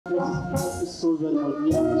Yes, so very much.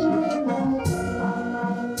 We appreciate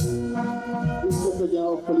Inspector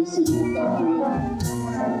General of Police Sukuta-Jabang,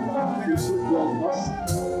 you should join us.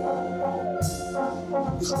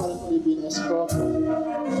 He's currently being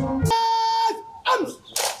escorted.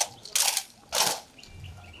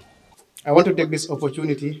 I want to take this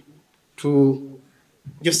opportunity to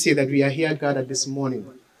just say that we are here gathered this morning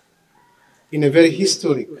in a very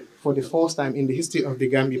historic, for the first time in the history of the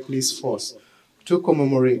Gambia Police Force, to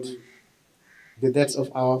commemorate the deaths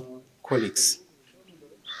of our colleagues.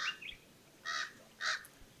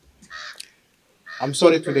 I'm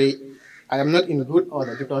sorry today, I am not in good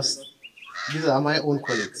order because these are my own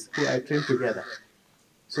colleagues who I trained together.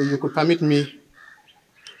 So you could permit me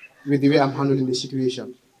with the way I'm handling the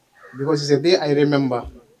situation. Because it's a day I remember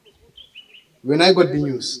when I got the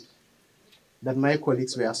news that my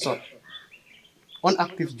colleagues were shot on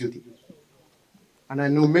active duty. And I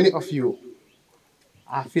know many of you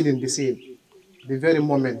are feeling the same, the very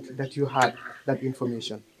moment that you had that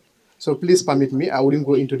information. So please permit me, I wouldn't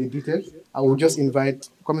go into the details. I will just invite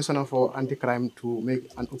Commissioner for Anti-Crime to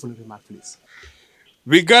make an opening remark, please.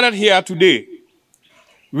 We gathered here today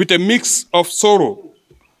with a mix of sorrow,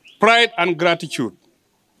 pride, and gratitude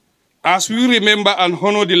as we remember and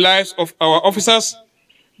honor the lives of our officers,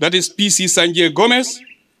 that is PC Sanjay Gomez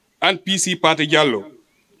and PC Pate Jallo,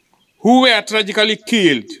 who were tragically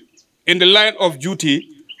killed in the line of duty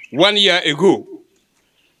 1 year ago,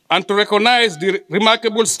 and to recognize the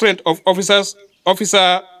remarkable strength of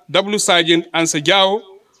Officer W. Sergeant Ansejao,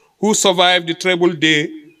 who survived the terrible day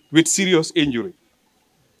with serious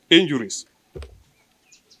injuries.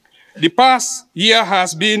 The past year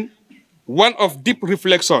has been one of deep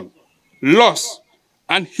reflection, loss,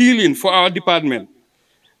 and healing for our department,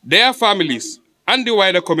 their families, and the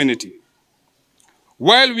wider community.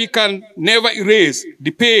 While we can never erase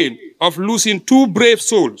the pain of losing two brave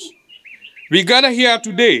souls, we gather here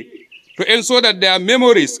today to ensure that their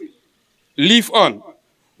memories live on,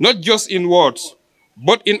 not just in words,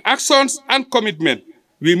 but in actions and commitment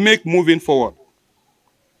we make moving forward.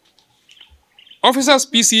 Officers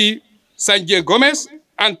PC Sanjay Gomez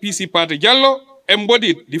and PC Pate Jallo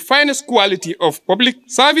embodied the finest quality of public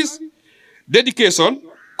service, dedication,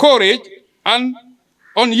 courage, and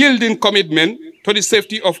unyielding commitment to the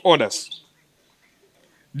safety of others.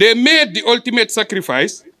 They made the ultimate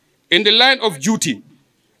sacrifice in the line of duty,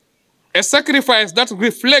 a sacrifice that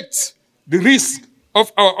reflects the risk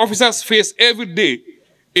of our officers face every day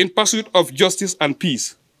in pursuit of justice and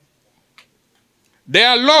peace.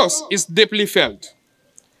 Their loss is deeply felt.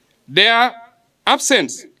 Their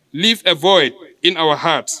absence leaves a void in our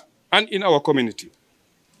hearts and in our community.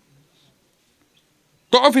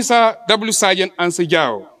 To Officer W. Sergeant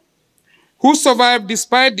Ansejao, who survived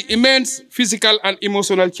despite the immense physical and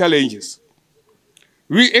emotional challenges,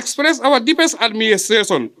 we express our deepest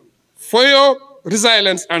admiration for your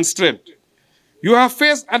resilience and strength. You have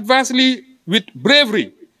faced adversity with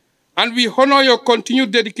bravery, and we honor your continued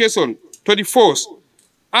dedication to the force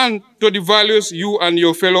and to the values you and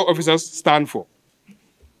your fellow officers stand for.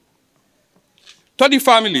 To the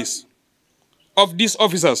families of these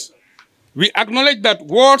officers, we acknowledge that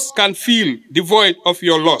words can fill the void of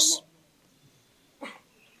your loss.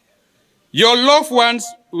 Your loved ones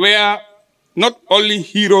were not only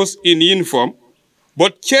heroes in uniform,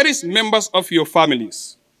 but cherished members of your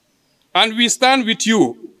families. And we stand with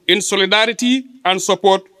you in solidarity and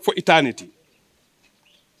support for eternity.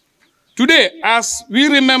 Today, as we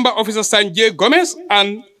remember Officer Sanjay Gomez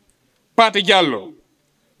and Pate Jallo,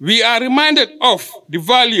 we are reminded of the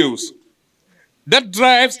values that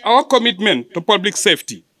drives our commitment to public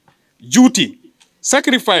safety, duty,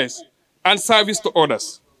 sacrifice, and service to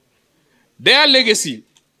others. Their legacy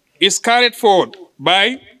is carried forward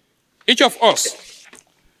by each of us,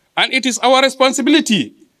 and it is our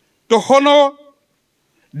responsibility to honor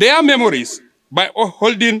their memories by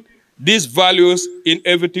upholding these values in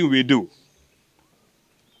everything we do.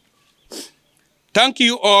 Thank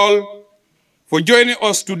you all for joining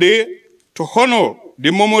us today to honor the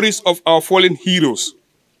memories of our fallen heroes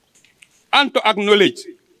and to acknowledge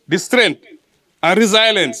the strength and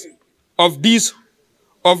resilience of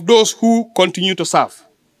those who continue to serve.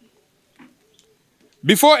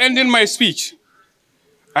 Before ending my speech,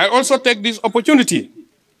 I also take this opportunity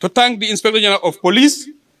to thank the Inspector General of Police,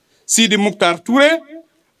 Sidi Mukhtar Toure,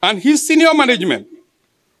 and his senior management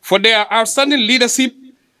for their outstanding leadership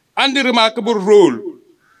and the remarkable role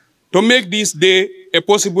to make this day a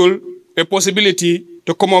possibility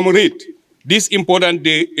to commemorate this important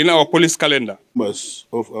day in our police calendar. Members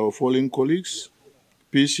of our fallen colleagues,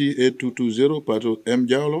 PC 8220 Pato M.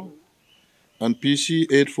 Jallo and PC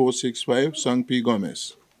 8465 Sang P.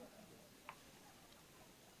 Gomez.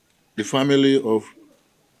 the family of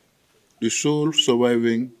the sole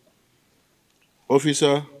surviving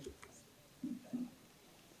officer,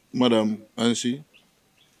 Madam Ansi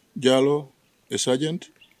Jallo, a sergeant.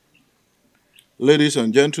 Ladies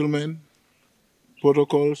and gentlemen,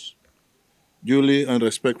 protocols duly and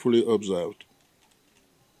respectfully observed.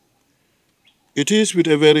 It is with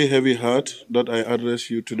a very heavy heart that I address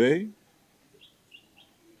you today.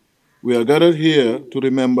 We are gathered here to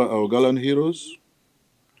remember our gallant heroes,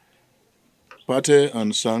 Pate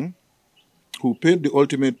and Sang, who paid the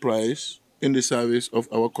ultimate price in the service of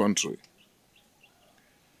our country.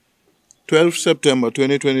 12 September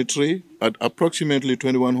 2023, at approximately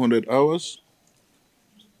 2100 hours,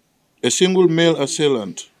 a single male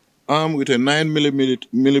assailant armed with a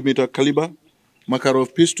 9mm caliber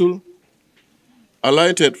Makarov pistol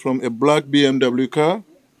alighted from a black BMW car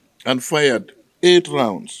and fired 8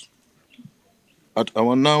 rounds at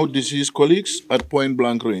our now deceased colleagues at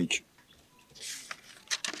point-blank range.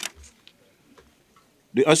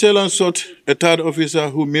 The assailant shot a third officer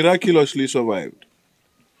who miraculously survived.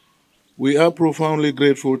 We are profoundly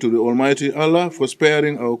grateful to the Almighty Allah for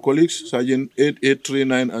sparing our colleagues, Sergeant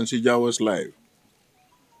 8839 and Sijawa's life.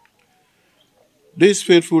 This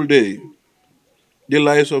fateful day, the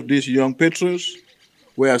lives of these young patriots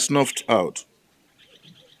were snuffed out.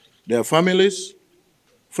 Their families,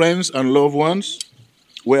 friends, and loved ones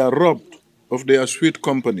were robbed of their sweet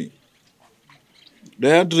company.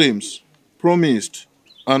 Their dreams, promised,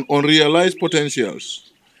 and unrealized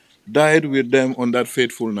potentials died with them on that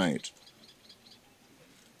fateful night.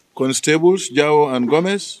 Constables Jao and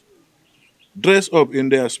Gomez, dressed up in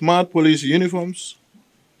their smart police uniforms,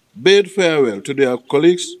 bade farewell to their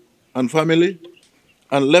colleagues and family,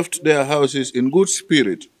 and left their houses in good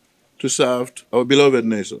spirit to serve our beloved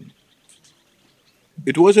nation.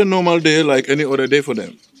 It was a normal day like any other day for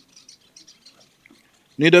them.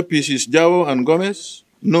 Neither PCs Jao and Gomez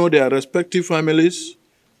nor their respective families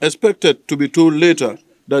expected to be told later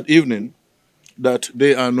that evening that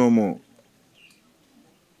they are no more.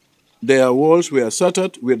 Their walls were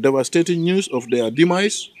shattered with devastating news of their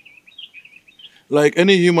demise, like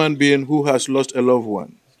any human being who has lost a loved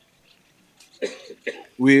one.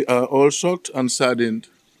 We are all shocked and saddened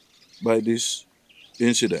by this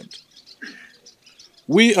incident.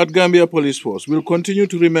 We at Gambia Police Force will continue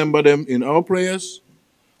to remember them in our prayers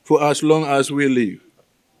for as long as we live.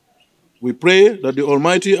 We pray that the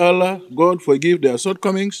Almighty Allah, God, forgive their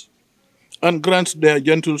shortcomings and grant their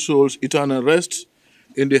gentle souls eternal rest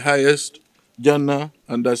in the highest Jannah,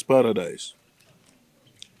 and that's paradise.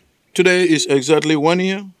 Today is exactly 1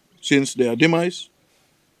 year since their demise,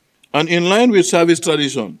 and in line with service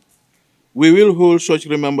tradition, we will hold such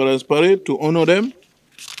remembrance parade to honor them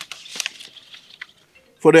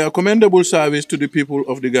for their commendable service to the people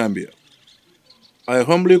of the Gambia. I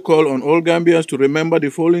humbly call on all Gambians to remember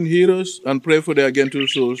the fallen heroes and pray for their gentle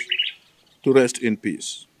souls to rest in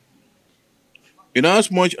peace.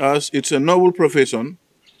 Inasmuch as it's a noble profession,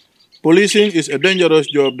 policing is a dangerous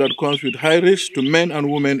job that comes with high risk to men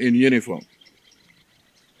and women in uniform.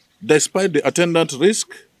 Despite the attendant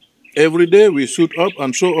risk, every day we suit up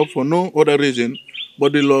and show up for no other reason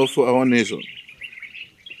but the love for our nation.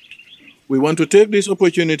 We want to take this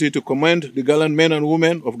opportunity to commend the gallant men and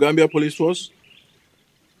women of Gambia Police Force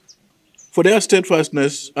for their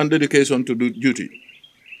steadfastness and dedication to duty.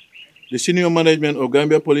 The senior management of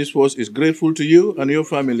Gambia Police Force is grateful to you and your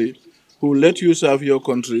family who let you serve your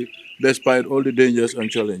country despite all the dangers and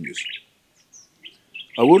challenges.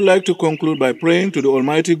 I would like to conclude by praying to the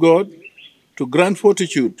Almighty God to grant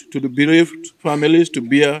fortitude to the bereaved families to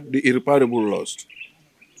bear the irreparable loss.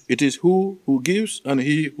 It is who gives and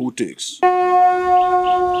he who takes.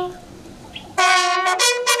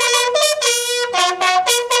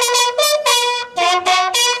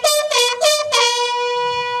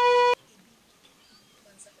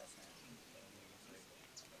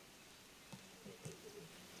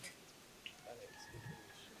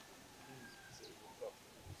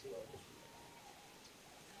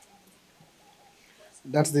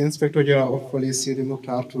 That's the Inspector General of Police, Sidi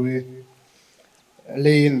Mukhtar Toure,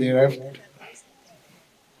 laying the ref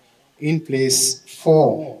in place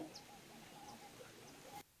for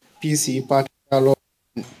PC Patalo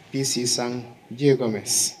and PC Sang J.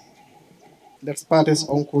 Gomez. That's Pate's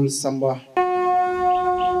uncle Samba.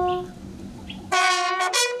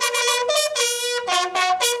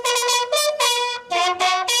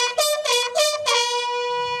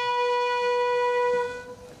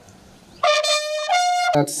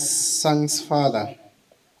 That's Sang's father,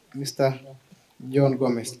 Mr. John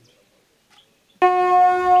Gomez.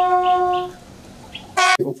 The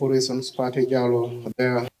operations party Jalo,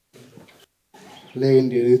 there laying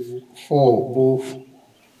the for both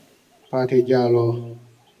Pate Jallo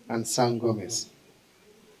and Sam Gomez.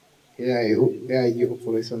 AIG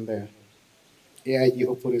operation there. AIG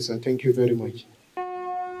operation, thank you very much.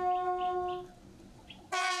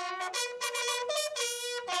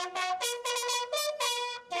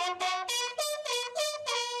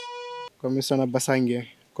 Commissioner Basange,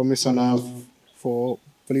 Commissioner for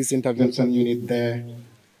Police Intervention Unit there.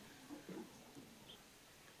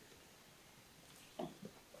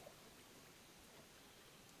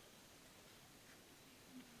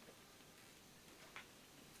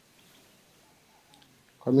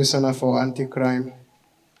 Commissioner for Anti-Crime,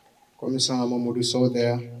 Commissioner Mamadou Sow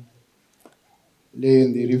there.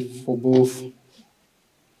 Laying the roof for both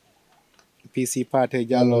PC Pate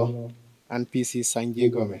Jallo and PC Sanjay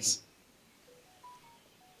Gomez.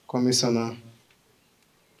 Commissioner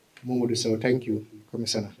Mamadou Sow, thank you,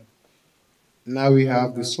 Commissioner. Now we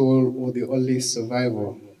have the sole or the only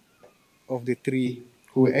survivor of the three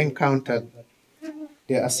who encountered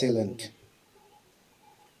their assailant,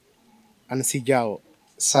 Ansi Jao,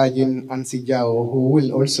 Sergeant Ansi Jao, who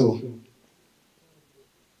will also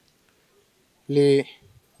play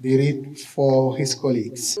the read for his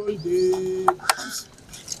colleagues.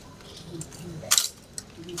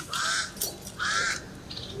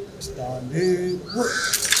 Standing work.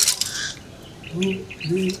 2,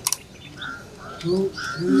 3, 2,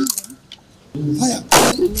 3. Fire!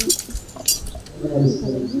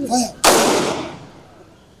 Fire!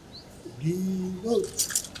 Reload.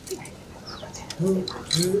 2,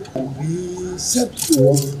 3, reset.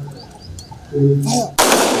 Fire!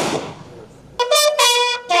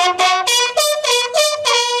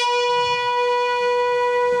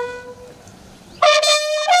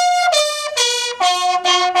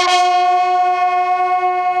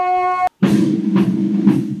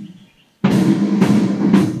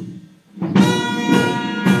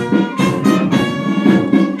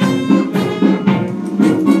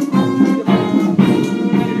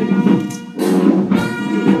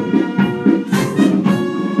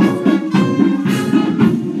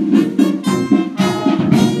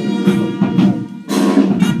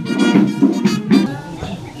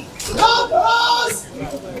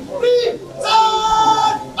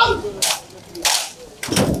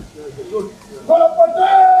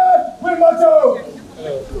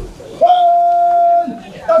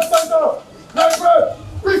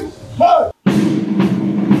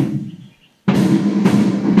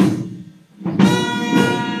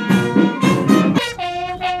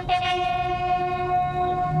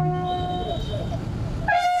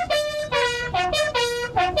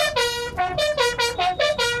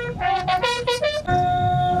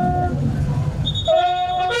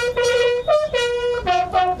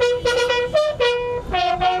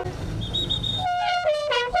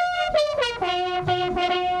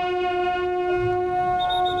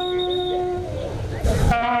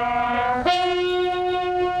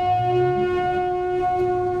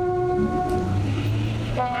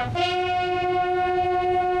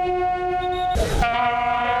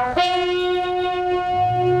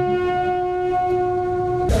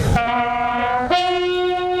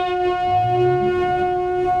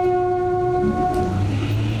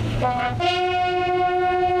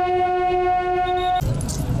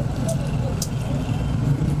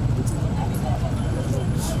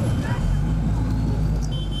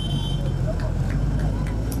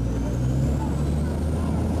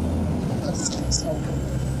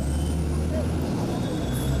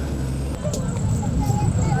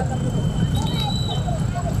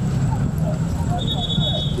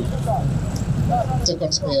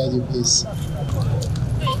 Seconds AIG, please.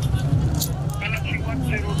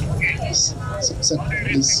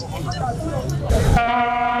 Please.